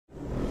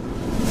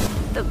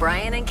The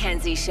Brian and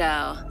Kenzie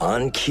Show.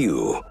 On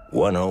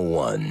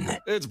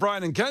Q101. It's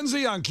Brian and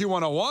Kenzie on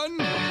Q101.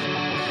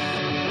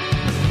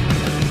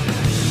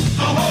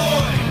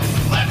 Ahoy!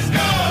 Let's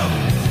go!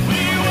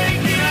 We're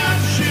waking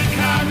up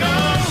Chicago.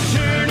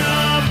 Turn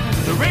up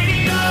the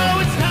radio.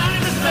 It's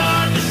time to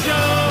start the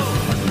show.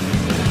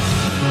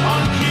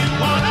 On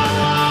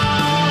Q101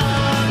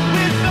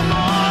 with the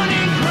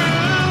morning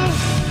crew.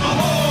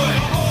 Ahoy!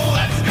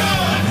 Let's go!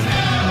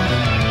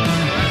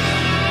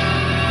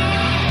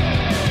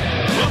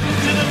 Welcome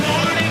to the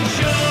morning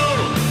show.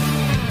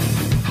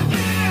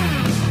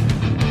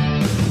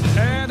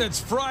 And it's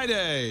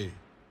Friday.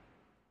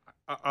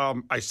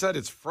 I said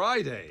it's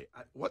Friday.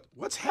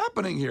 What's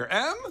happening here?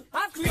 M?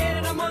 I've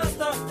created a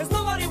monster, cause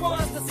nobody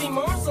wants to see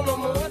Marshall no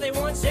more. They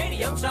want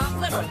shady, I'm chopped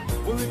liver.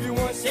 Well, if you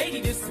want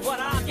shady, this is what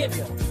I'll give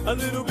you. A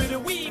little bit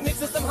of weed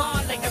mixed with some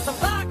hard liquor, some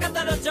vodka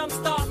that'll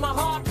jumpstart my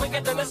heart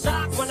quicker than a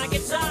shock when I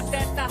get shocked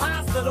at the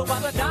hospital by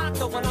the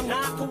doctor when I'm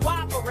not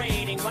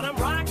cooperating. When I'm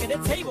rocking the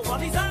table while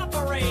he's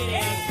operating.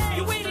 Hey!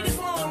 You waited this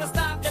long to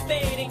stop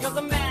debating, cause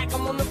I'm back,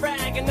 I'm on the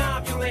brag and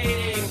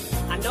ovulating.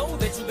 I know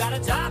that you got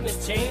a job,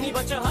 Miss Cheney,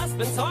 but your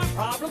husband's heart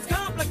problem's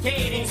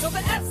complicating. So the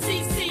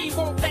FCC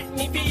won't let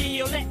me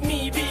be, or let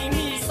me be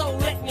me, so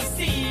let me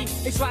see.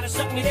 They try to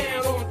shut me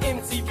down on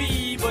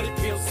MTV, but it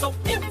feels so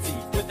empty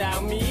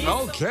without me.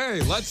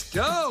 Okay, let's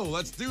go.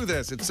 Let's do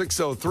this. It's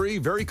 6:03.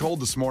 Very cold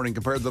this morning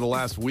compared to the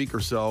last week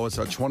or so. It's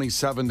at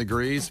 27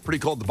 degrees. Pretty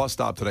cold at the bus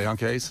stop today, huh,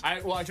 Case? I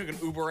took an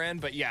Uber in,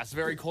 but yes,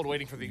 very cold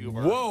waiting for the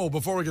Uber. Whoa,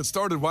 before we get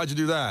started, why'd you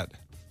do that?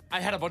 I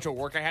had a bunch of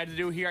work I had to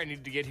do here. I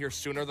needed to get here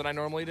sooner than I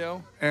normally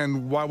do.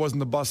 And why wasn't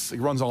the bus, it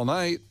runs all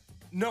night?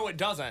 No, it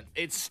doesn't.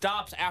 It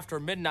stops after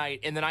midnight,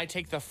 and then I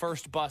take the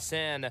first bus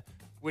in,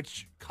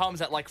 which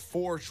comes at like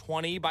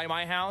 4:20 by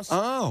my house.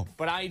 Oh.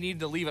 But I need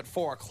to leave at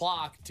 4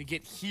 o'clock to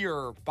get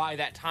here by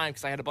that time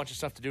because I had a bunch of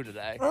stuff to do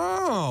today.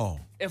 Oh.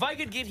 If I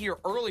could get here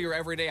earlier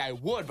every day, I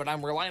would, but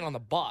I'm relying on the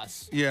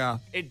bus. Yeah.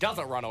 It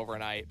doesn't run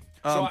overnight.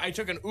 So I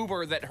took an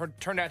Uber that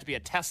turned out to be a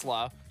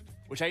Tesla,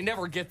 which I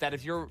never get that.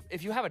 If you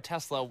have a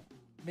Tesla,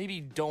 maybe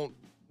don't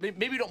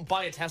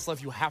buy a Tesla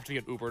if you have to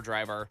get Uber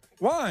driver.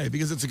 Why?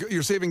 Because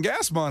you're saving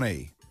gas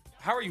money.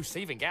 How are you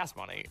saving gas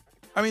money?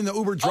 I mean, the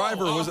Uber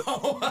driver was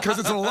because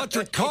it's an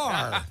electric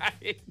car.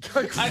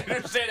 I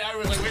understand. I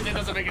was like, wait, that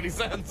doesn't make any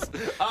sense.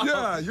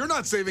 Yeah, you're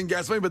not saving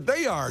gas money, but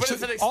they are. But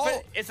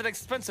it's an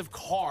expensive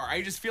car.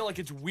 I just feel like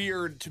it's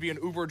weird to be an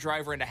Uber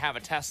driver and to have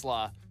a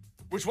Tesla,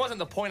 which wasn't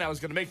the point I was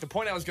going to make. The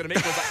point I was going to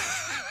make was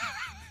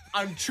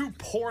I'm too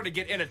poor to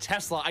get in a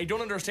Tesla. I don't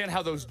understand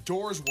how those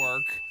doors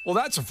work. Well,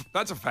 that's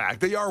a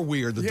fact. They are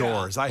weird, the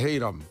doors. I hate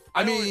them.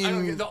 I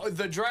mean,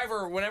 the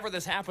driver, whenever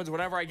this happens,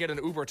 whenever I get an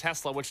Uber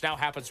Tesla, which now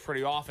happens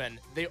pretty often,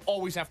 they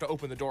always have to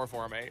open the door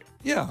for me.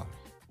 Yeah,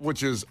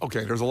 which is,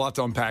 okay, there's a lot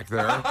to unpack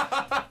there.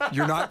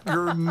 You're not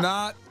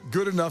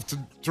good enough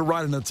to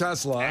ride in a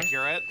Tesla.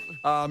 Accurate.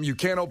 You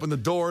can't open the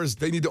doors.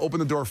 They need to open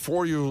the door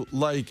for you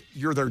like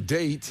you're their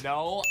date.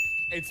 No,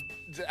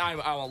 I'm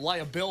a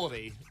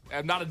liability.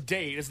 I'm not a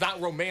date. It's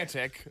not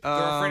romantic. They're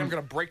afraid I'm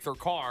going to break their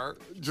car.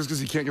 Just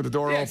because you can't get the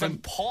door open? open? I'm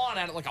pawing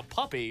at it like a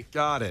puppy.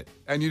 Got it.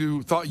 And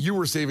you thought you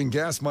were saving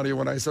gas money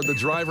when I said the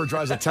driver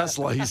drives a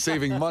Tesla. He's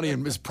saving money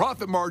and his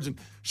profit margin.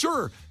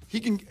 Sure, he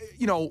can,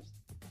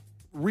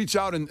 reach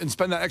out and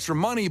spend that extra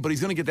money, but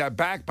he's going to get that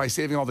back by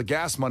saving all the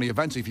gas money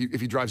eventually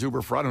if he drives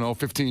Uber for,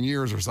 15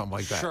 years or something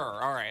like that.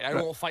 Sure. All right. I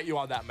won't fight you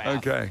on that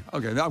math. Okay.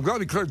 Now, I'm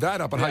glad we cleared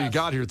that up on how you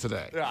got here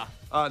today. Yeah.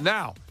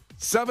 Now,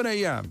 7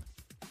 a.m.,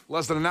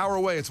 less than an hour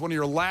away. It's one of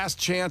your last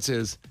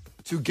chances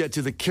to get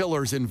to the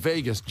Killers in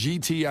Vegas,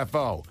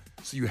 GTFO.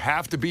 So you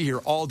have to be here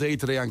all day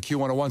today on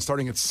Q101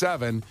 starting at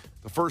 7.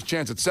 The first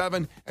chance at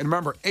 7. And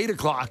remember, 8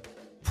 o'clock,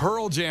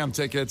 Pearl Jam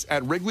tickets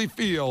at Wrigley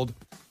Field.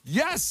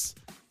 Yes!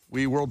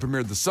 We world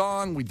premiered the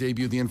song, we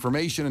debuted the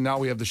information, and now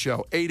we have the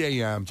show. 8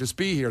 a.m. Just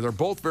be here. They're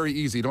both very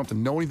easy. You don't have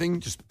to know anything.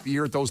 Just be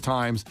here at those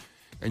times,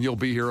 and you'll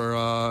be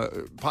here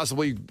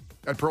possibly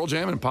at Pearl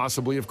Jam and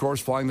possibly, of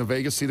course, flying to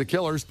Vegas, see the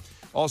Killers.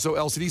 Also,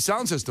 LCD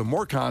Sound System,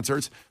 more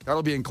concerts.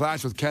 That'll be in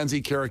clash with Kenzie.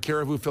 Kara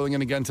Caribou filling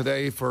in again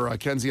today for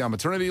Kenzie on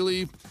maternity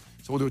leave.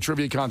 So we'll do a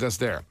trivia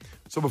contest there.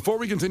 So before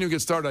we continue to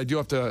get started, I do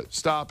have to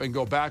stop and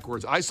go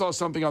backwards. I saw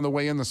something on the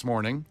way in this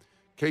morning.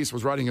 Case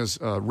was riding his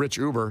rich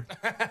Uber.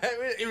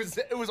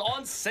 It was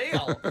on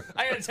sale.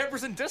 I had a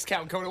 10%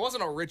 discount code. It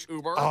wasn't a rich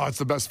Uber. Oh, it's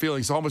the best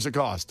feeling. So how much it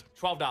cost?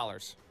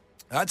 $12.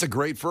 That's a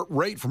great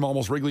rate from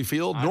almost Wrigley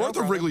Field. North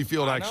of Wrigley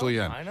Field,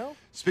 actually. I know.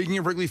 Speaking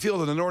of Wrigley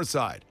Field on the north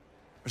side,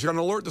 I just got an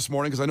alert this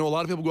morning because I know a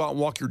lot of people go out and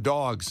walk your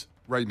dogs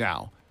right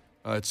now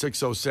at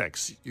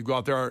 6:06. You go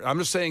out there. I'm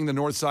just saying the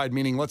north side,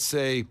 meaning let's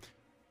say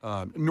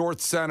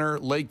North Center,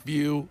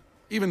 Lakeview,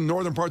 even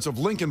northern parts of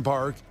Lincoln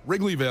Park,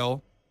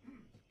 Wrigleyville.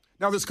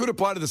 Now, this could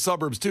apply to the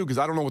suburbs, too, because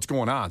I don't know what's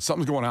going on.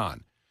 Something's going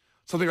on.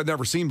 Something I've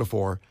never seen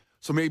before.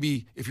 So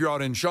maybe if you're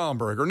out in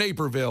Schaumburg or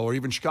Naperville or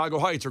even Chicago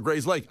Heights or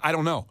Grays Lake, I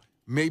don't know.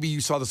 Maybe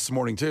you saw this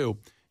morning, too,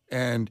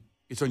 and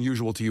it's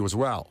unusual to you as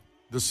well.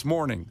 This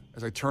morning,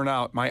 as I turn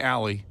out my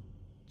alley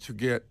to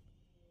get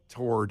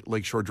toward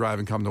Lakeshore Drive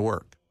and come to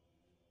work,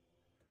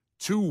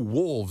 2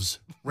 wolves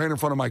ran in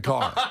front of my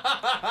car.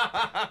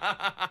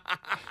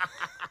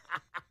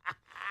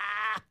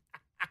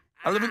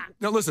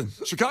 Now, listen,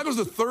 Chicago's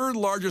the 3rd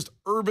largest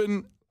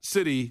urban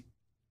city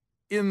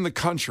in the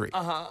country.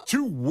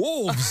 2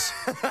 wolves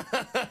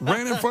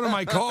ran in front of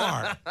my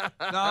car.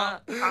 Now,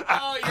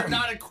 You're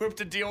not equipped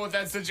to deal with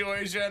that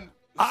situation.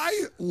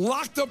 I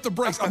locked up the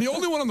brakes. I'm the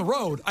only one on the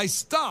road. I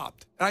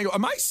stopped. And I go,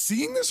 am I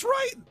seeing this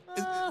right?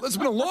 It's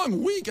been a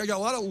long week. I got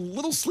a lot of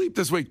little sleep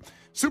this week.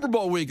 Super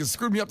Bowl week has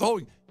screwed me up the whole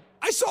week.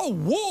 I saw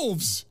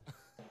wolves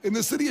in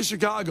the city of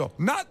Chicago.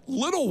 Not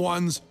little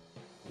ones,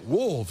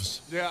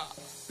 wolves. Yeah.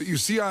 That you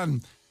see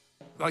on,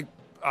 like,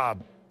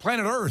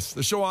 Planet Earth,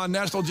 the show on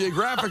National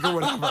Geographic or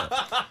whatever,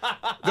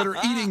 that are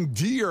eating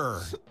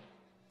deer.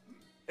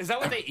 Is that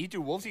what they eat?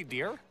 Do wolves eat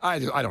deer? I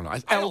don't know. I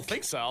don't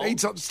think so. They eat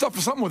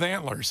something with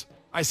antlers.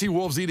 I see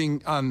wolves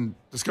eating on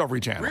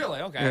Discovery Channel.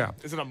 Really? Okay. Yeah.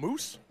 Is it a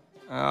moose?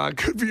 It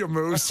could be a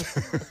moose.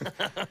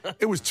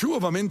 It was 2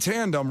 of them in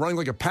tandem running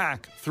like a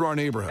pack through our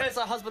neighborhood. It's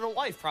a husband and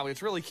wife, probably.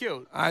 It's really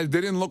cute. They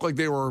didn't look like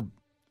they were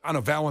on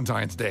a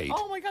Valentine's date.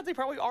 Oh, my God. They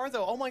probably are,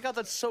 though. Oh, my God.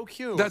 That's so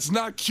cute. That's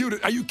not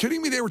cute. Are you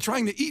kidding me? They were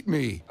trying to eat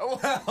me.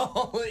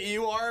 Well,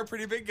 you are a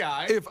pretty big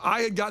guy. If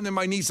I had gotten in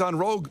my Nissan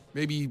Rogue,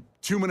 maybe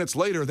 2 minutes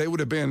later, they would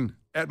have been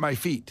at my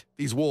feet,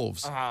 these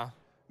wolves.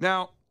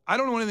 Now, I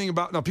don't know anything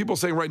about... Now, people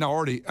saying right now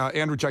already,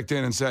 Andrew checked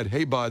in and said,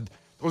 hey, bud,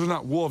 those are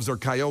not wolves, they're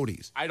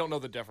coyotes. I don't know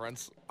the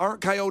difference.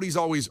 Aren't coyotes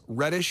always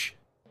reddish?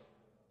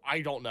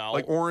 I don't know.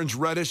 Like orange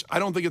reddish? I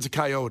don't think it's a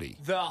coyote.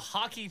 The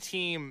hockey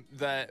team,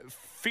 the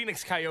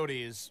Phoenix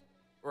Coyotes,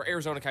 or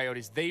Arizona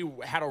Coyotes, they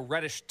had a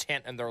reddish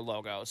tint in their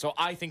logo. So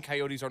I think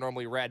coyotes are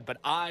normally red, but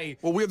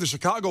Well, we have the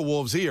Chicago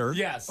Wolves here.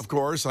 Yes. Of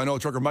course. I know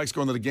Trucker Mike's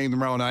going to the game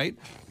tomorrow night.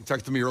 He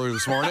texted me earlier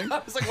this morning.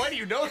 I was like, why do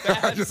you know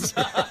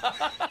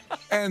that?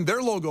 And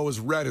their logo is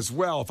red as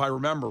well, if I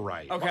remember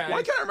right. Okay.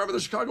 Why can't I remember the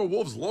Chicago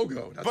Wolves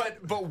logo?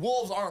 But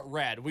wolves aren't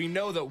red. We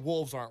know that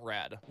wolves aren't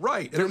red.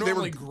 Right. They're They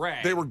normally were gray.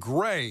 They were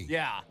gray.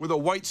 Yeah. With a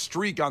white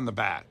streak on the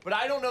back. But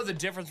I don't know the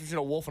difference between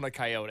a wolf and a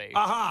coyote.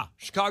 Aha.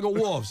 Chicago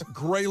Wolves.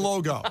 Gray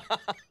logo.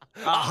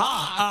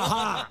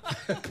 Aha.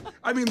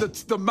 I mean,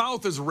 the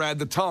mouth is red,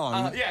 the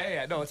tongue.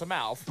 Yeah. No, it's a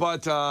mouth.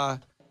 But,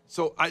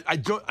 so I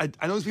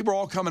know these people are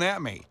all coming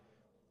at me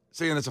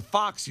saying it's a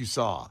fox you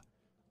saw.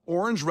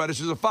 Orange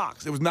reddish is a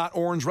fox. It was not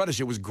orange reddish.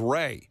 It was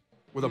gray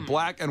with a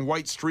black and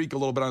white streak a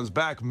little bit on his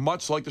back,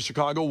 much like the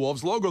Chicago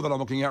Wolves logo that I'm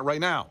looking at right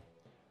now.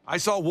 I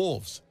saw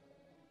wolves.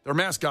 Their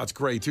mascot's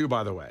gray, too,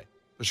 by the way.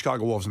 The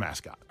Chicago Wolves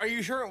mascot. Are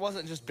you sure it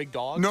wasn't just big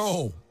dogs?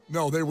 No,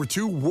 they were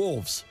 2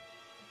 wolves.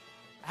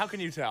 How can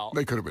you tell?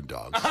 They could have been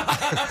dogs.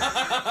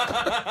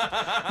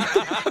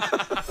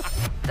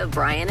 The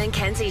Brian and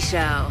Kenzie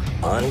Show.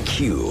 On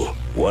Q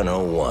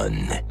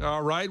 101.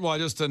 All right. Well, I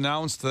just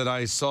announced that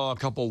I saw a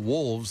couple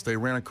wolves. They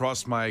ran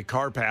across my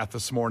car path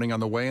this morning on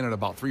the way in at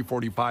about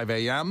 3:45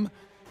 a.m.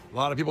 A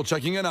lot of people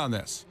checking in on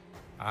this.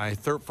 I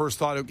first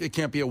thought it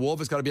can't be a wolf.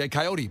 It's got to be a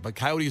coyote. But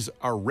coyotes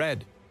are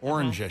red,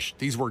 orangish.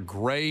 These were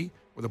gray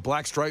with a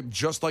black stripe,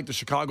 just like the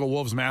Chicago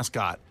Wolves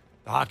mascot,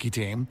 the hockey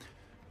team.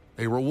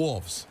 They were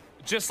wolves.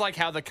 Just like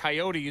how the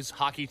Coyotes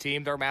hockey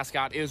team, their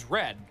mascot is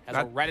red, has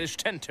a reddish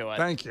tint to it.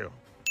 Thank you.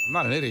 I'm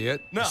not an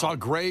idiot. No. I saw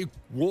gray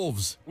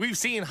wolves. We've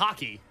seen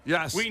hockey.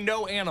 Yes. We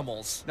know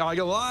animals. Now, I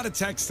get a lot of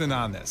texting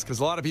on this because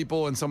a lot of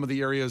people in some of the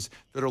areas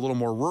that are a little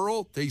more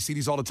rural, they see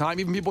these all the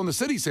time. Even people in the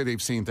city say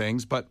they've seen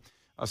things. But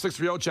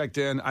 630 checked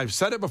in. I've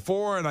said it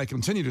before, and I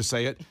continue to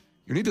say it.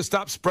 You need to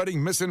stop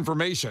spreading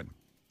misinformation.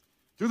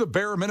 Do the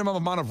bare minimum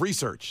amount of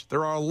research.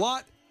 There are a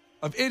lot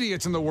of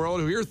idiots in the world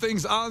who hear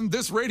things on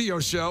this radio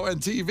show and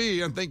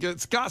TV and think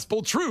it's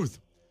gospel truth.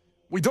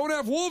 We don't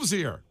have wolves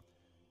here.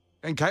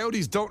 And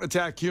coyotes don't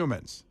attack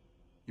humans.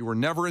 You were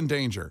never in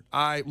danger.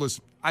 I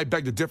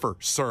beg to differ,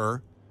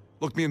 sir.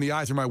 Looked me in the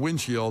eye through my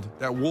windshield.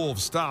 That wolf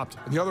stopped.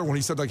 And the other one,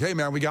 he said, like, hey,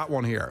 man, we got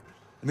one here.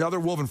 And the other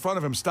wolf in front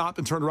of him stopped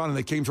and turned around, and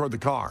they came toward the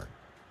car.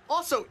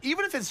 Also,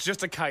 even if it's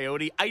just a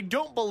coyote, I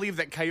don't believe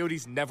that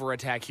coyotes never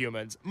attack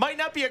humans. Might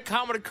not be a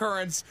common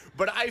occurrence,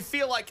 but I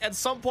feel like at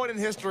some point in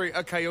history,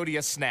 a coyote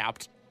has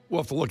snapped.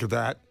 We'll have to look at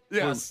that.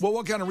 Yes. Well,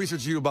 what kind of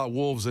research do you do about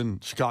wolves in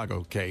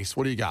Chicago, Case?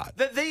 What do you got?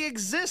 That they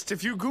exist.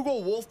 If you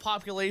Google wolf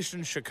population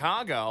in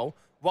Chicago,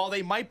 while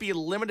they might be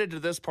limited to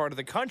this part of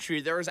the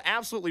country, there is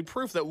absolutely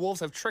proof that wolves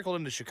have trickled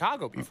into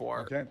Chicago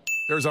before. Okay.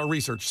 There's our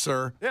research,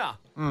 sir. Yeah.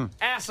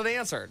 Asked and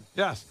answered.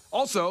 Yes.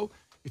 Also,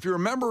 if you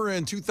remember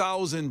in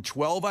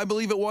 2012, I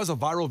believe it was, a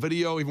viral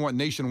video even went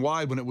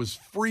nationwide when it was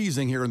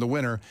freezing here in the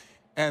winter,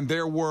 and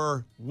there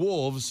were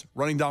wolves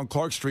running down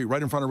Clark Street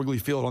right in front of Wrigley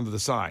Field under the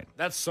sign.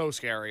 That's so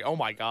scary. Oh,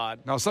 my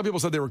God. Now, some people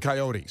said they were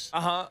coyotes.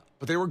 Uh-huh.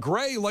 But they were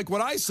gray like what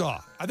I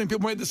saw. I think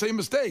people made the same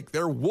mistake.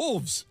 They're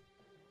wolves.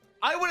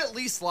 I would at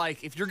least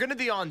like, if you're going to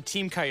be on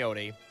Team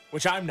Coyote,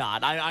 which I'm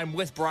not. I'm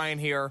with Brian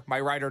here, my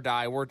ride or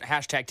die. We're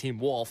hashtag Team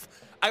Wolf.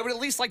 I would at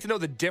least like to know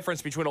the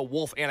difference between a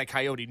wolf and a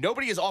coyote.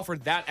 Nobody has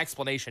offered that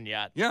explanation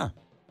yet. Yeah.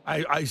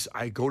 I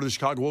go to the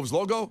Chicago Wolves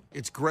logo.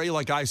 It's gray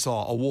like I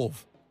saw, a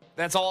wolf.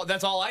 That's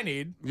all I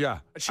need. Yeah.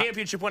 A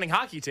championship winning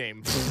hockey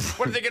team.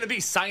 What are they going to be,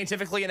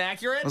 scientifically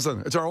inaccurate?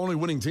 Listen, it's our only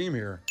winning team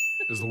here.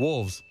 is the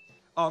wolves.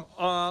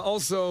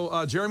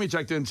 Also, Jeremy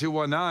checked in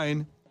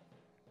 219.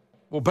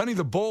 Well, Benny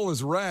the Bull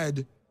is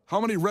red. How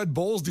many red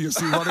bulls do you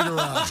see running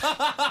around?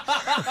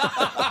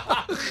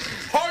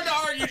 Hard to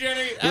argue,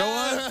 Jenny. You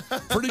know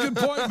what? Pretty good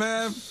point,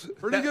 man.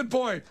 Pretty good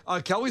point.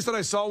 Kelly said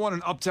I saw one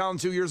in Uptown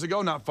 2 years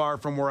ago, not far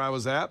from where I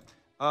was at.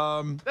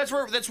 That's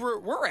where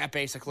we're at,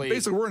 basically.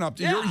 Basically, we're in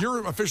Uptown. Yeah.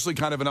 You're officially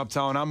kind of in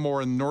Uptown. I'm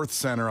more in North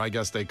Center, I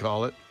guess they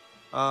call it.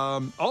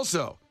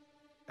 Also,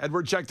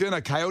 Edward checked in.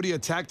 A coyote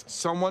attacked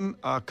someone,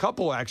 a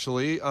couple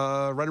actually,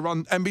 right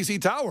around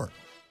NBC Tower,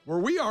 where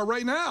we are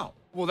right now.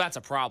 Well, that's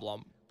a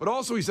problem. But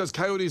also, he says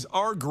coyotes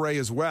are gray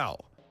as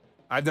well.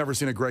 I've never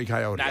seen a gray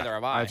coyote. Neither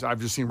have I.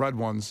 I've just seen red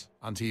ones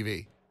on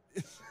TV.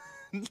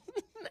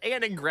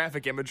 And in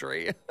graphic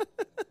imagery.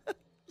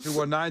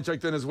 219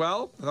 checked in as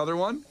well. Another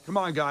one. Come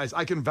on, guys.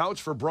 I can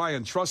vouch for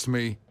Brian. Trust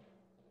me.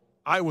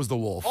 I was the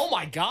wolf. Oh,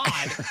 my God.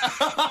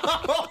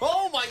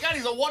 Oh, my God.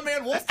 He's a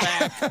one-man wolf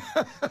pack.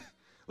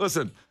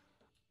 Listen,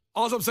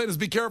 all I'm saying is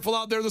be careful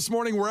out there this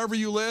morning, wherever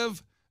you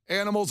live.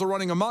 Animals are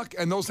running amok,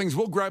 and those things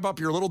will grab up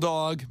your little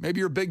dog,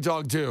 maybe your big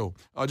dog, too.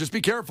 Just be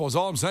careful is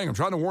all I'm saying. I'm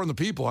trying to warn the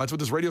people. That's what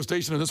this radio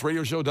station and this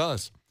radio show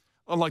does,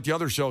 unlike the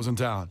other shows in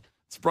town.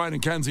 It's Brian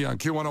and Kenzie on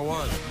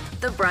Q101.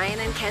 The Brian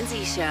and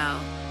Kenzie Show.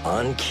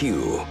 On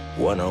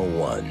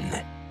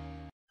Q101.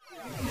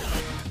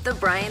 The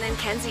Brian and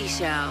Kenzie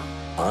Show.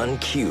 On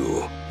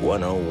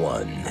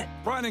Q101.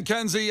 Brian and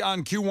Kenzie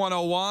on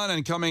Q101,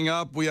 and coming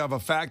up, we have a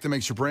fact that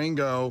makes your brain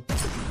go.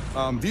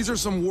 These are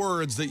some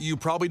words that you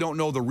probably don't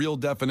know the real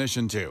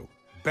definition to.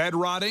 Bed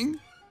rotting,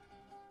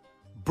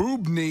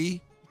 boob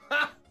knee,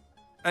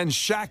 and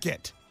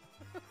shacket.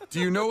 Do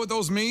you know what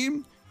those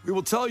mean? We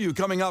will tell you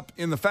coming up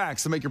in the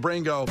facts to make your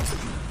brain go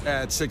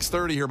at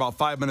 6:30 here, about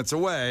 5 minutes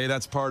away.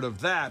 That's part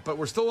of that. But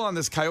we're still on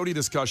this coyote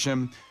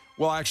discussion.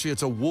 Well, actually,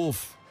 it's a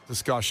wolf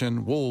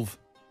discussion. Wolf.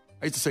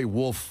 I used to say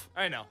wolf.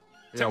 I know.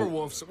 Yeah.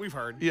 Timberwolves, we've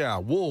heard. Yeah,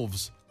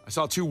 wolves. I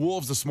saw 2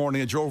 wolves this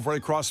morning. They drove right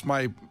across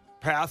my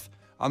path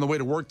on the way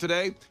to work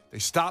today. They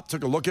stopped,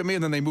 took a look at me,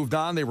 and then they moved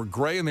on. They were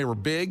gray and they were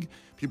big.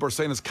 People are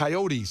saying it's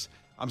coyotes.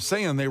 I'm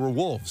saying they were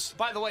wolves.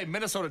 By the way,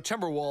 Minnesota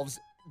Timberwolves,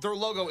 their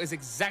logo is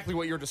exactly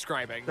what you're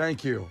describing.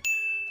 Thank you.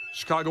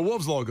 Chicago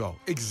Wolves logo.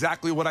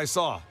 Exactly what I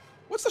saw.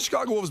 What's the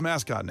Chicago Wolves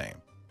mascot name?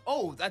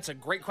 Oh, that's a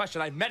great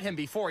question. I've met him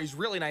before. He's a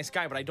really nice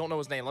guy, but I don't know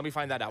his name. Let me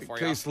find that out for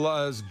you. Case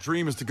Luz's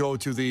dream is to go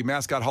to the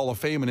Mascot Hall of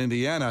Fame in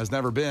Indiana. Has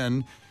never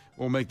been.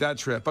 We'll make that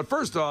trip. But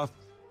first off,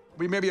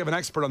 we maybe have an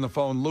expert on the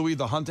phone, Louis,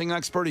 the hunting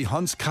expert. He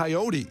hunts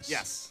coyotes.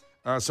 Yes.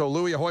 So,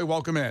 Louis, ahoy,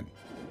 welcome in.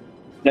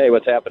 Hey,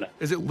 what's happening?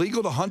 Is it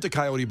legal to hunt a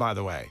coyote, by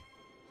the way?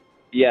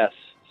 Yes.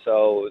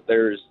 So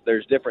there's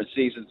different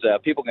seasons.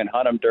 People can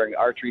hunt them during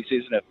archery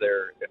season if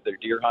they're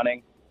deer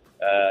hunting,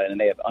 and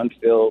they have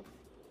unfilled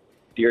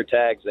deer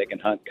tags. They can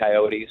hunt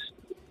coyotes,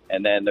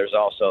 and then there's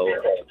also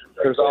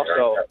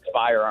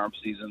firearm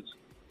seasons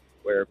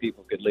where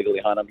people could legally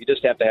hunt them. You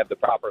just have to have the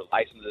proper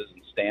licenses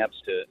and stamps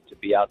to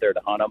be out there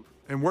to hunt them.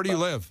 And where do you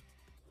live?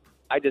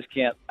 I just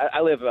can't. I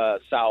live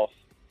south,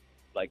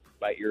 like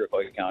by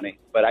Iroquois County,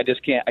 but I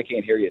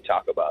can't hear you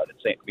talk about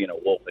it being a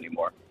wolf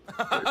anymore.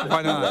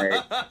 Why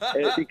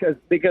not?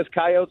 Because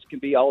coyotes can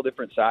be all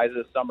different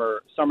sizes. Some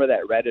are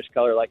that reddish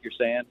color, like you're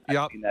saying. Yep.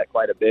 I've seen that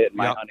quite a bit in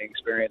my hunting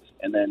experience,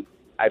 and then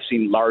I've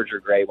seen larger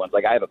gray ones.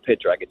 Like I have a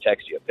picture. I could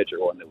text you a picture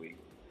of one that we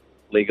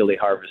legally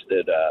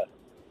harvested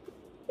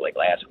like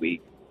last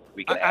week.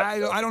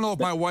 I don't know if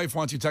my wife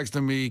wants you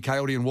texting me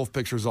coyote and wolf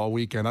pictures all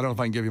weekend. I don't know if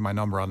I can give you my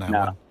number on that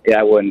one. Yeah,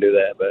 I wouldn't do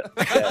that, but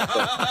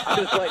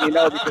I'm just letting you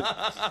know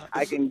because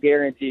I can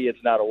guarantee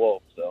it's not a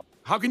wolf. So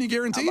how can you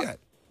guarantee it?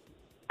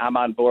 I'm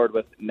on board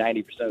with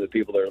 90% of the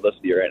people that are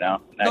listening to you right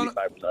now. 95%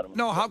 of them.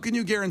 No, how can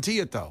you guarantee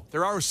it though?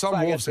 There are some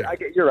wolves here.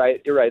 You're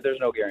right. There's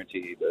no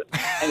guarantee, but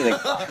anything.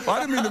 I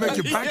didn't mean to make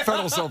you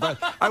backpedal so bad.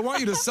 I want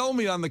you to sell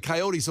me on the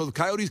coyote. So the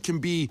coyotes can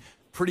be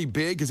pretty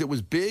big because it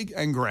was big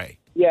and gray.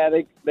 Yeah,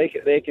 they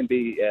can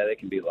be. Yeah, they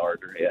can be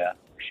larger. Yeah,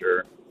 for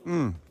sure.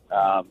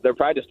 They're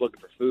probably just looking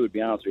for food. To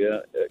be honest with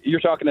you, you're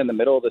talking in the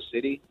middle of the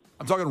city.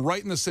 I'm talking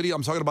right in the city.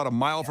 I'm talking about a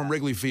mile from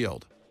Wrigley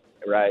Field.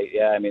 Right.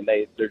 Yeah. I mean,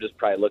 they're just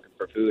probably looking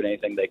for food.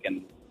 Anything they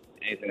can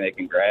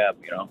grab.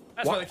 You know.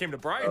 That's why they came to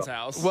Brian's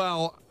house.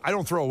 Well, I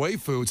don't throw away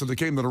food, so they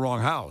came to the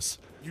wrong house.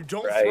 You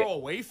don't throw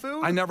away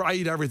food? I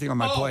eat everything on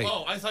my plate.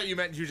 Oh, I thought you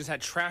meant you just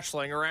had trash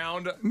laying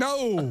around.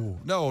 No.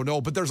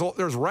 But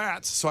there's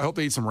rats, so I hope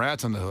they eat some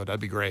rats in the hood.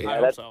 That'd be great. Yeah,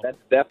 that's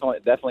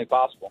definitely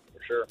possible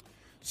for sure.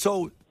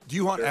 So, do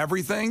you hunt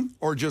everything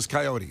or just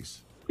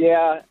coyotes?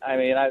 Yeah, I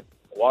mean, I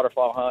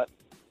waterfowl hunt.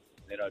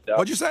 You know, ducks.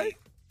 What'd you say?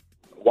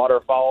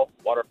 Waterfowl.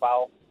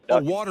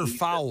 Oh,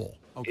 waterfowl.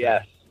 Okay.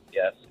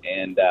 Yes,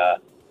 and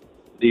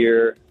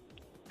deer,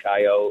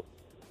 coyote.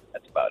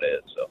 That's about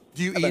it. So.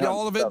 Do you eat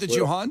all of it? Did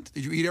you hunt?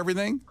 Did you eat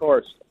everything? Of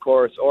course.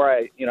 Or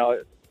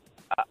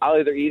I'll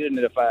either eat it, and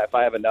if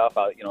I have enough,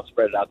 I'll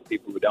spread it out to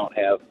people who don't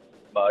have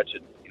much,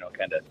 and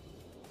kind of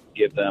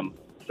give them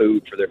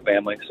food for their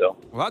family. So.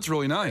 Well, that's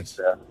really nice.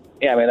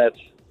 Yeah, I mean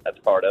that's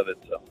part of it.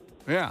 So.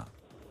 Yeah.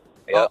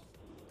 Yeah.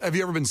 Have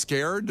you ever been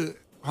scared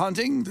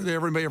hunting? Did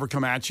everybody ever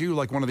come at you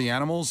like one of the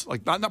animals?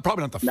 Like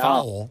probably not the No.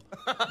 fowl,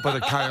 but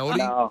a coyote?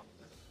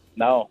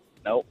 No.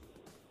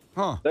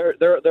 Huh.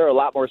 They're a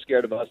lot more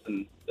scared of us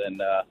than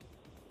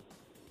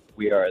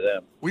we are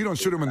them. Well, you don't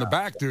shoot them in the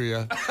back, do you?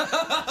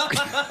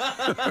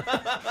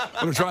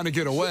 When they're trying to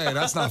get away.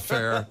 That's not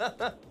fair.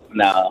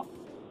 No. All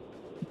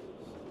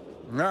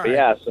right. But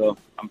yeah, so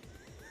I'm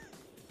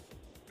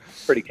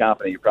pretty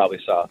confident you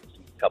probably saw a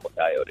couple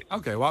coyotes.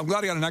 Okay, well, I'm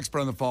glad I got an expert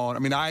on the phone. I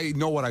mean, I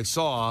know what I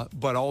saw,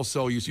 but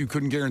also you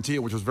couldn't guarantee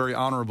it, which was very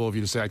honorable of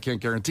you to say I can't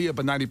guarantee it,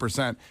 but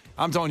 90%.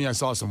 I'm telling you, I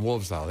saw some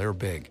wolves, though. They were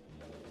big.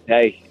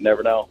 Hey, you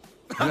never know.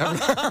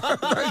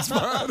 Thanks,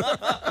 bud.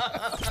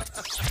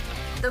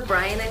 The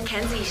Brian and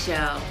Kenzie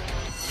Show.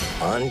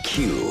 On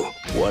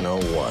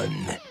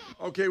Q101.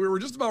 Okay, we were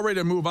just about ready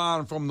to move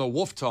on from the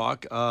wolf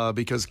talk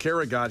because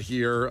Kara got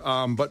here.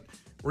 But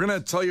we're going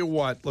to tell you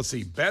what. Let's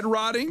see. Bed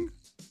rotting,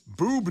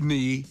 boob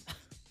knee,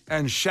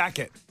 and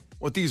shacket.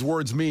 What these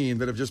words mean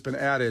that have just been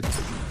added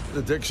to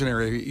the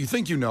dictionary. You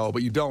think you know,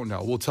 but you don't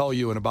know. We'll tell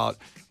you in about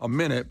a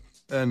minute.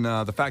 And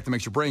the fact that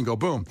makes your brain go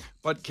boom.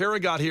 But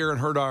Kara got here and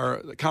heard our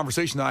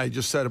conversation that I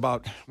just said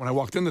about when I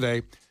walked in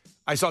today.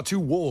 I saw 2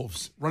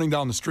 wolves running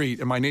down the street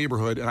in my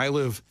neighborhood, and I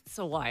live.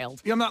 So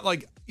wild. Yeah, I'm not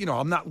like,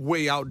 I'm not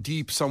way out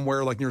deep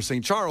somewhere like near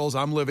St. Charles.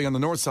 I'm living on the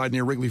north side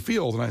near Wrigley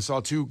Field, and I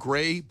saw 2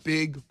 gray,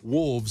 big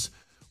wolves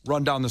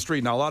run down the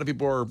street. Now, a lot of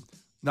people are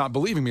not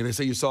believing me. They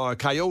say you saw a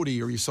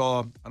coyote or you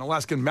saw an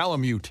Alaskan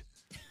Malamute.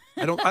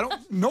 No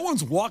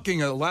one's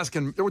walking an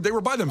Alaskan. They were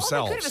by Oh,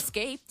 themselves. they could have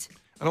escaped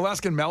An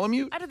Alaskan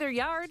Malamute? out of their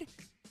yard.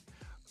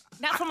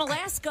 Not from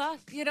Alaska, I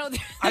they're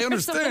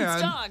someone's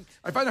understand. dog.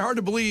 I find it hard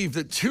to believe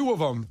that 2 of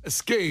them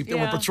escaped and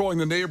were Yeah. patrolling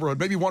the neighborhood.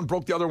 Maybe one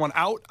broke the other one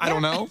out. I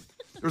don't know.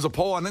 There's a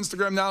poll on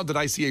Instagram now. Did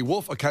I see a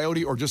wolf, a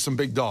coyote, or just some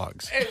big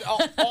dogs?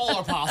 All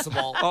are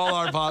possible. All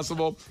are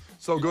possible.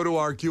 So go to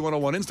our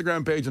Q101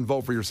 Instagram page and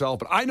vote for yourself.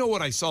 But I know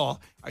what I saw.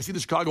 I see the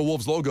Chicago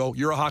Wolves logo.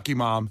 You're a hockey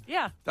mom.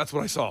 Yeah. That's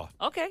what I saw.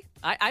 Okay.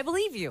 I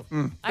believe you.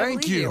 I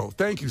Thank believe you.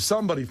 Thank you.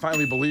 Somebody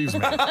finally believes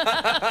me. And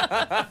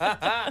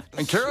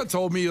Kara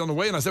told me on the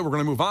way, and I said we're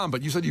going to move on,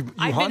 but you said you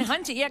I've hunt? been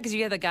hunting, yeah, because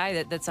you have the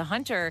guy that's a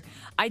hunter.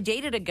 I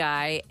dated a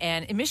guy,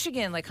 and in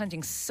Michigan, like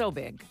hunting's so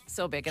big.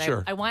 And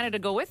Sure. I wanted to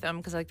go with him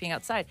because I like being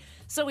outside.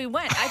 So we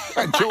went.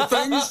 And kill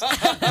things?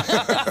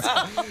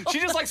 She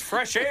just likes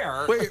fresh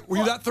air. Wait, were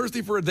you that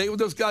thirsty for a date with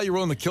this guy? You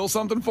willing to kill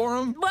something for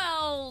him?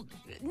 Well,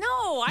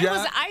 no,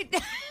 Yeah? I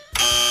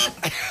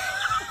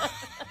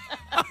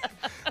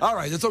All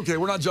right, it's okay.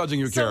 We're not judging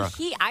you, So Kara.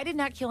 I did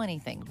not kill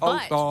anything, Oh,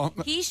 but oh.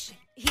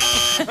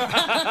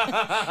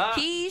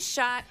 he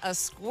shot a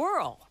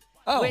squirrel.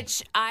 Oh.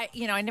 Which I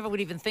never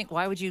would even think,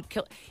 why would you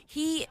kill?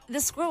 The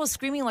squirrel was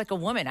screaming like a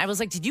woman. I was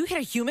like, did you hit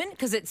a human?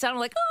 Because it sounded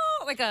like,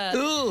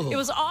 Ew. it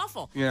was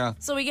awful. Yeah.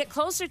 So we get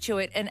closer to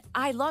it, and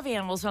I love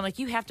animals. So I'm like,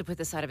 you have to put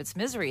this out of its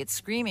misery. It's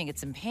screaming.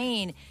 It's in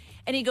pain.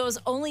 And he goes,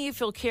 only if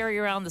you'll carry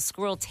around the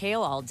squirrel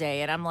tail all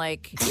day. And I'm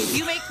like, if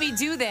you make me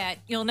do that,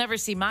 you'll never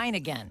see mine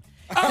again.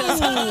 And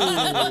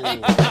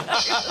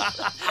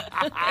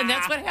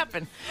that's what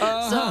happened.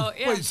 So,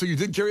 yeah. Wait, so you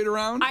did carry it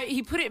around?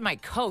 He put it in my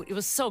coat. It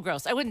was so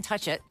gross. I wouldn't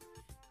touch it.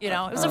 It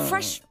was a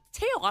fresh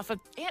tail off of.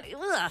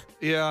 Ugh.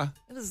 Yeah.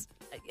 It was.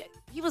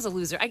 He was a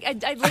loser. I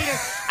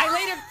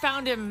later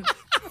found him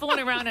fooling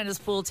around on his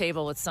pool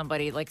table with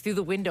somebody, like through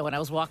the window, and I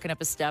was walking up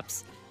his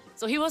steps.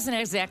 So he wasn't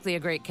exactly a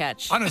great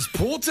catch. On his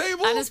pool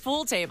table? On his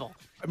pool table.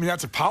 I mean,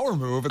 that's a power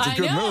move. It's a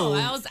good move.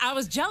 I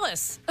was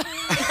jealous.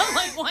 I'm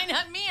like, why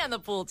not me on the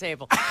pool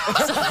table? Oh,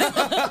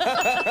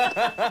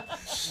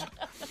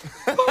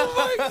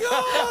 my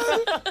God.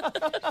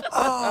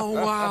 Oh,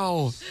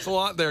 wow. It's a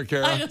lot there,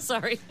 Kara. I'm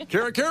sorry.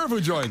 Kara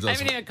Caribou joins us. I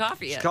haven't even had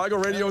coffee yet. Chicago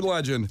radio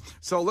legend.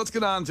 So let's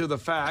get on to the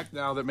fact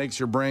now that makes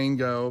your brain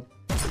go.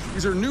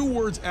 These are new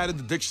words added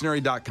to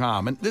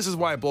dictionary.com. And this is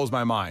why it blows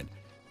my mind.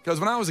 Because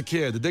when I was a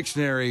kid, the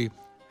dictionary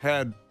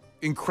had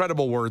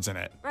incredible words in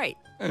it. Right.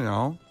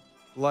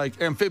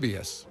 Like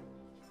amphibious.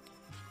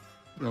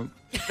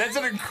 That's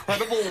an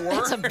incredible word.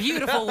 That's a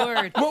beautiful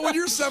word. Well, when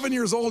you're 7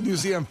 years old and you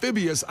see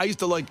amphibious, I used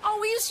to like. Oh,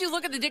 we used to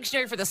look at the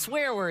dictionary for the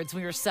swear words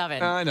when we were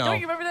 7. I know. Don't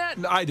you remember that?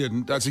 No, I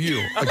didn't. That's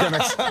you. Again,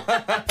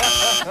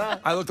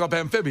 I looked up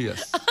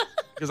amphibious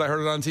because I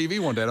heard it on TV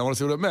one day and I want to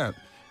see what it meant.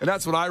 And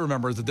that's what I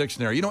remember as the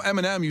dictionary.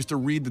 Eminem used to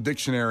read the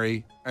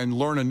dictionary and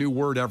learn a new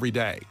word every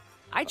day.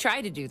 I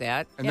tried to do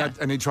that. And yeah.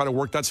 and he tried to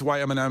work. That's why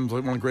Eminem's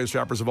one of the greatest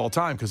rappers of all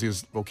time because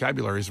his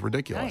vocabulary is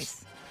ridiculous.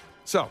 Nice.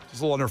 So,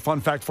 just a little other fun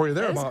fact for you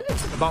there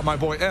about my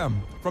boy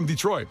M from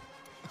Detroit.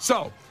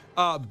 So,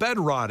 bed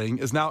rotting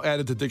is now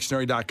added to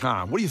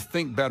dictionary.com. What do you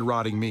think bed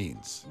rotting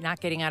means?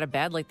 Not getting out of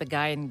bed like the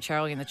guy in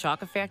Charlie and the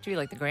Chocolate Factory,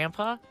 like the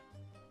grandpa.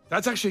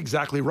 That's actually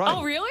exactly right.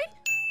 Oh, really?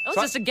 That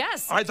was just a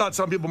guess. I thought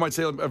some people might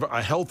say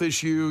a health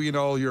issue,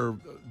 your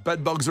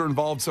bed bugs are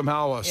involved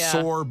somehow, a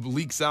sore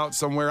leaks out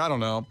somewhere, I don't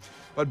know.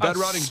 But bed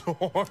rotting,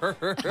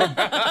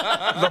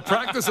 the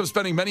practice of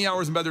spending many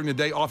hours in bed during the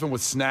day, often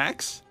with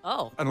snacks,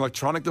 an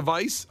electronic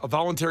device, a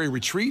voluntary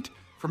retreat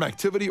from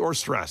activity or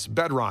stress,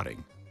 bed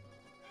rotting.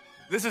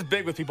 This is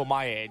big with people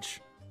my age.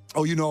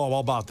 Oh, you know all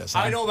about this. Huh?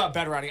 I know about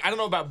bed rotting. I don't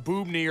know about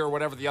boob knee or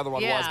whatever the other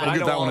one Yeah. was, but We'll I get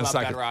know that all one in a about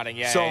second. bed rotting.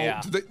 Yeah, so,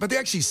 yeah. but they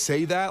actually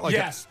say that? Like,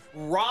 Yes.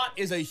 Rot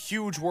is a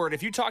huge word.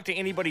 If you talk to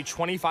anybody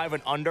 25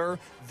 and under,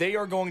 they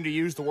are going to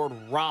use the word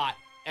rot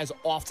as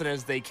often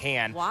as they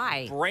can.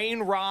 Why? Brain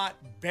rot,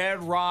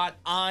 bed rot,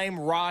 I'm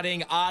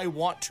rotting, I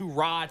want to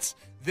rot.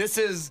 This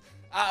is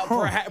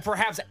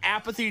perhaps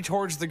apathy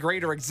towards the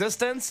greater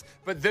existence,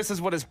 but this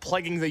is what is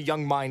plaguing the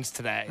young minds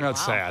today.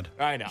 That's sad.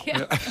 I know.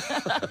 Yeah.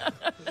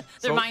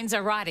 Their minds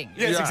are rotting.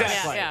 Yes, Yeah.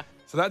 exactly. Yeah.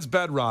 So that's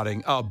bed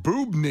rotting.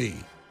 Boob knee.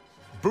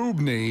 Boob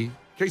knee.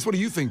 Case, what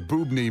do you think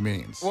boob knee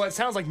means? Well, it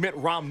sounds like Mitt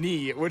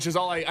Romney, which is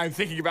all I'm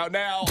thinking about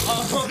now.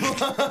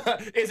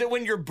 Is it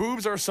when your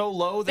boobs are so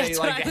low they That's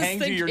what like I was hang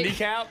to your thinking.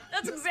 kneecap?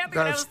 That's exactly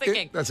what I was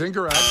thinking. That's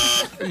incorrect.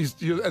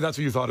 That's what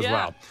you thought as Yeah.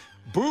 well.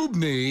 Boob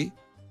knee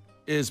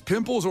is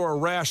pimples or a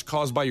rash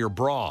caused by your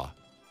bra.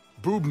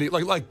 Boob knee,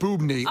 like boob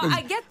knee.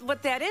 I get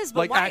what that is, but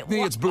like why?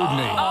 acne, it's boob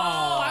knee.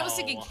 Oh, I was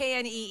thinking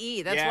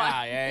KNEE. That's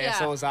why. Yeah,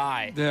 so was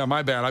I. Yeah,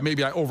 my bad.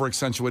 Maybe I over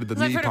accentuated the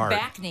 'Cause I've knee heard part. of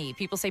back knee.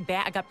 People say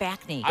I got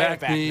back knee. I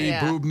have back knee.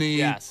 Yeah. boob knee.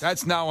 Yes.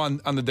 That's now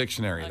on the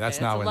dictionary. Okay, that's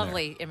now a in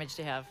lovely image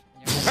to have.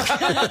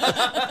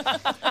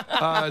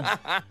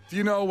 there. Do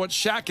you know what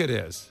shacket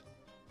is?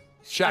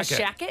 Shacket.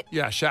 shacket?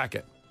 Yeah,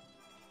 shacket.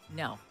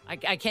 No, I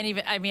can't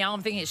even. I mean, all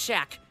I'm thinking is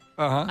Shaq.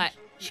 Uh-huh.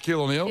 Shaquille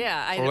O'Neal?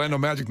 Yeah, Orlando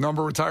Magic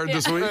number retired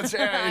this week. Let's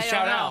I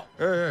shout don't know. out.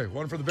 Hey,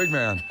 one for the big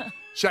man.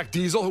 Shaq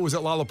Diesel, who was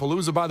at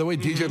Lollapalooza, by the way,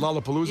 DJ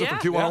Lollapalooza Yeah.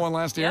 for Q101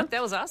 last year. Yeah,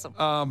 that was awesome.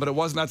 But it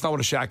wasn't. That's not what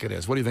a shacket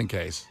is. What do you think,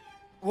 Case?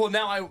 Well,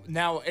 now I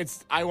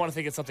want to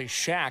think it's something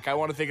Shaq. I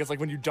want to think it's like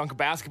when you dunk a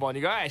basketball and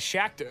you go, I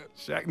shacked it.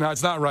 Shack? No,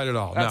 it's not right at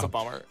all. That's no. a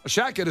bummer. A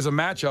shacket is a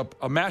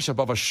mashup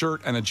of a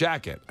shirt and a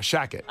jacket. A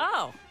shacket.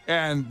 Oh.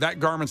 And that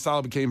garment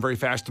style became very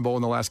fashionable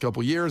in the last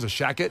couple of years. A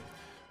shacket.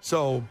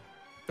 So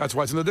that's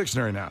why it's in the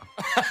dictionary now.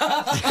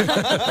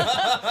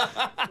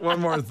 One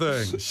more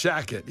thing.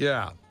 Shacket.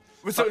 Yeah.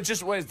 So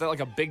what is that, like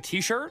a big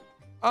T-shirt?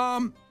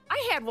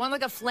 I had one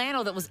like a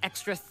flannel that was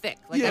extra thick.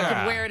 Like I Yeah.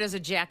 could wear it as a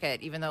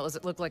jacket, even though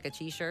it looked like a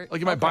T-shirt.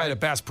 Like you might buy it at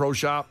Bass Pro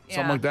Shop,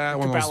 something Yeah. like that.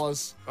 One of those-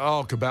 Cabela's.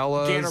 Oh,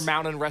 Cabela's. Gander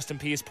Mountain, rest in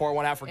peace. Pour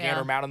one out for Yeah.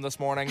 Gander Mountain this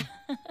morning.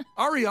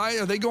 REI,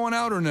 are they going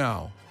out or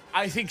no?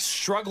 I think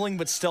struggling,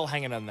 but still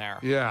hanging in there.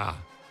 Yeah.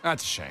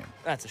 That's a shame.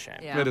 That's a shame.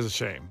 Yeah. It is a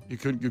shame. You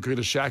could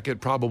have shacket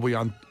probably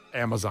on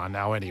Amazon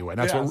now anyway.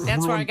 That's Yeah. what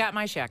That's where I ruined- got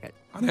my jacket.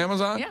 on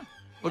Amazon? Yeah.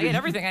 Look I at get you.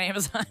 everything on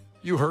Amazon.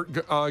 You hurt.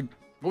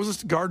 What was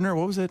this? Gardner?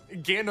 What was it?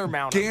 Gander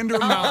Mountain. Gander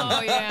Mountain.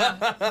 Oh,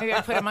 yeah. Maybe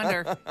I put him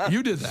under.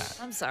 You did that.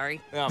 I'm sorry.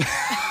 Yeah.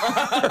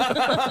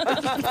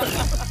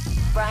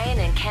 Brian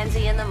and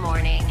Kenzie in the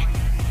morning.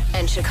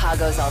 And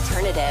Chicago's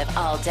alternative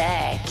all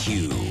day.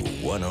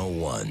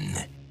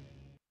 Q101.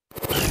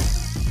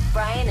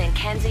 Brian and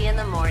Kenzie in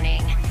the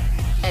morning.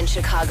 And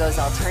Chicago's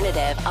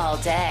alternative all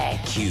day.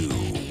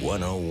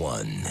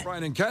 Q101.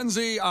 Brian and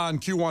Kenzie on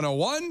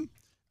Q101.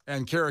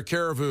 And Kara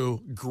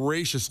Caravu,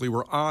 graciously,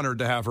 we're honored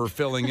to have her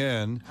filling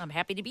in I'm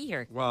happy to be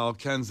here. while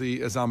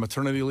Kenzie is on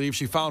maternity leave.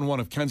 She found one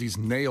of Kenzie's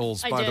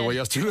nails, I by the did. way,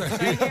 yesterday.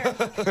 Right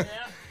here.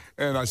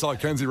 And I saw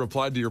Kenzie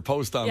replied to your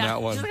post on Yeah.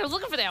 that one. She's like, I was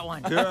looking for that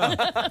one. Did you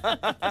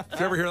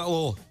ever hear that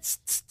little tss,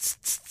 tss, tss,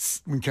 tss,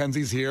 tss when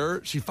Kenzie's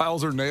here? She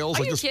files her nails. Are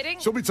like you just, kidding?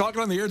 She'll be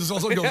talking on the air, just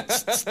also go.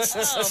 Tss, tss,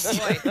 tss,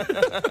 tss. Oh,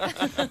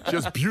 boy. She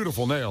has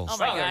beautiful nails. Oh,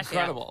 my Wow, they're gosh.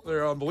 incredible.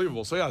 They're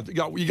unbelievable. So yeah,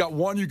 you got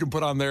one you can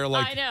put on there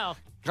like I know.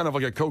 kind of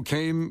like a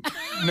cocaine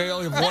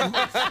nail. You have one.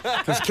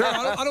 Because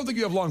Kara, I don't think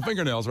you have long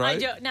fingernails, I right?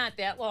 don't, not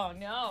that long,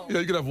 no. Yeah,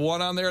 you could have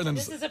one on there and then.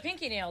 This is a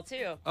pinky nail,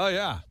 too. Oh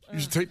yeah, you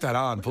should take that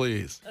on,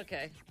 please.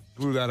 Okay.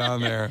 Glue that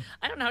on there.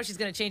 I don't know how she's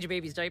going to change a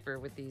baby's diaper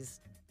with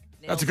these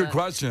nails. That's a good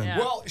question. Yeah.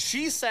 Well,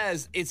 she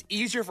says it's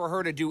easier for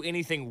her to do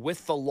anything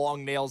with the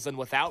long nails than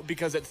without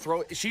because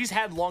she's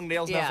had long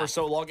nails now Yeah. for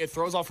so long, it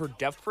throws off her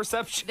depth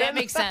perception. That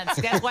makes sense.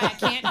 That's why I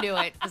can't do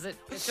it, because it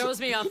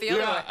throws me off the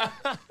other way.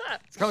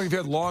 It's kind of like if you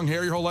had long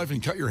hair your whole life and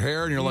you cut your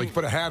hair and you're like,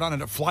 put a hat on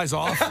and it flies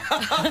off.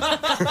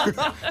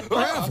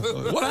 What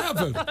happened? What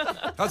happened?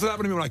 That's what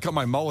happened to me when I cut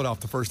my mullet off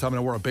the first time and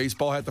I wore a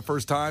baseball hat the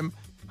first time.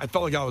 I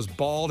felt like I was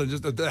bald and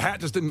just the hat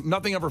just didn't,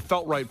 nothing ever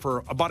felt right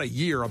for about a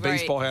year, a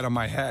baseball hat on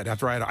my head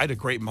after I had a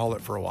great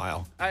mullet for a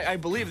while. I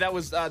believe that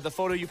was the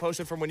photo you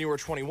posted from when you were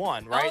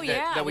 21, right? Oh,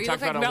 yeah. That we We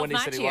talked look about like on Windy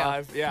Melt City Macchio.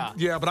 Live. Yeah.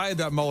 Yeah, but I had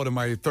that mullet in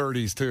my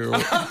 30s too.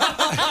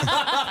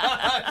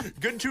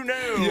 Good to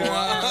know.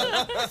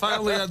 Yeah,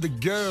 finally had to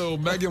go.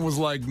 Megan was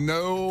like,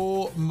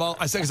 "No, mullet."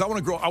 I said, "Because I want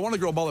to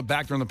grow a mullet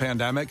back during the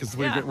pandemic because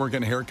we Yeah. weren't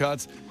getting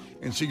haircuts."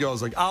 And she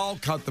goes like, "I'll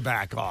cut the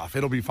back off.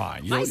 It'll be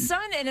fine." You My know,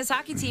 son and his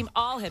hockey team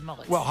all had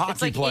mullets. well, It's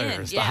hockey like players,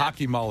 in. the Yeah.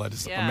 hockey mullet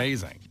is Yeah.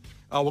 amazing.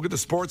 We'll get to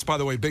sports, by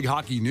the way. Big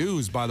hockey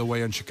news, by the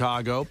way, in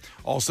Chicago.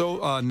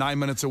 Also, 9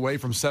 minutes away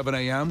from 7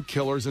 a.m.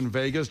 Killers in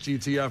Vegas,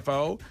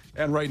 GTFO.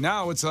 And right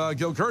now, it's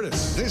Gil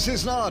Curtis. This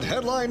is not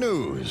headline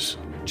news.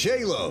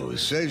 J-Lo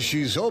says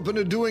she's open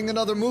to doing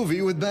another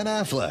movie with Ben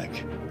Affleck.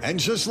 And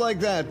just like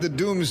that, the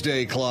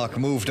doomsday clock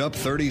moved up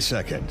 30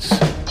 seconds.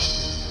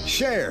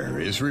 Cher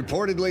is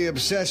reportedly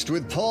obsessed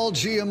with Paul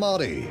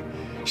Giamatti.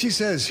 She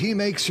says he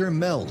makes her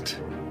melt.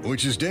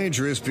 which is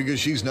dangerous because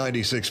she's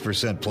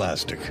 96%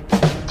 plastic.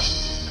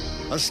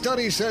 A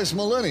study says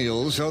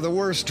millennials are the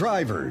worst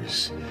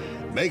drivers,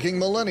 making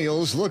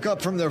millennials look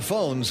up from their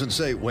phones and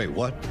say, wait,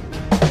 what?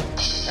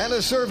 And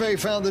a survey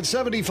found that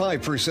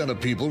 75%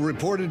 of people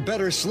reported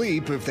better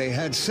sleep if they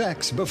had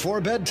sex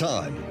before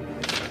bedtime.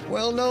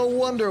 Well, no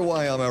wonder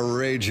why I'm a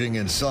raging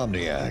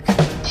insomniac.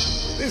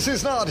 This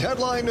is not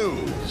headline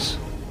news.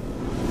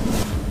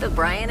 The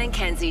Brian and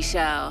Kenzie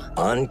Show.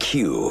 On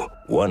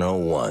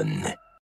Q101.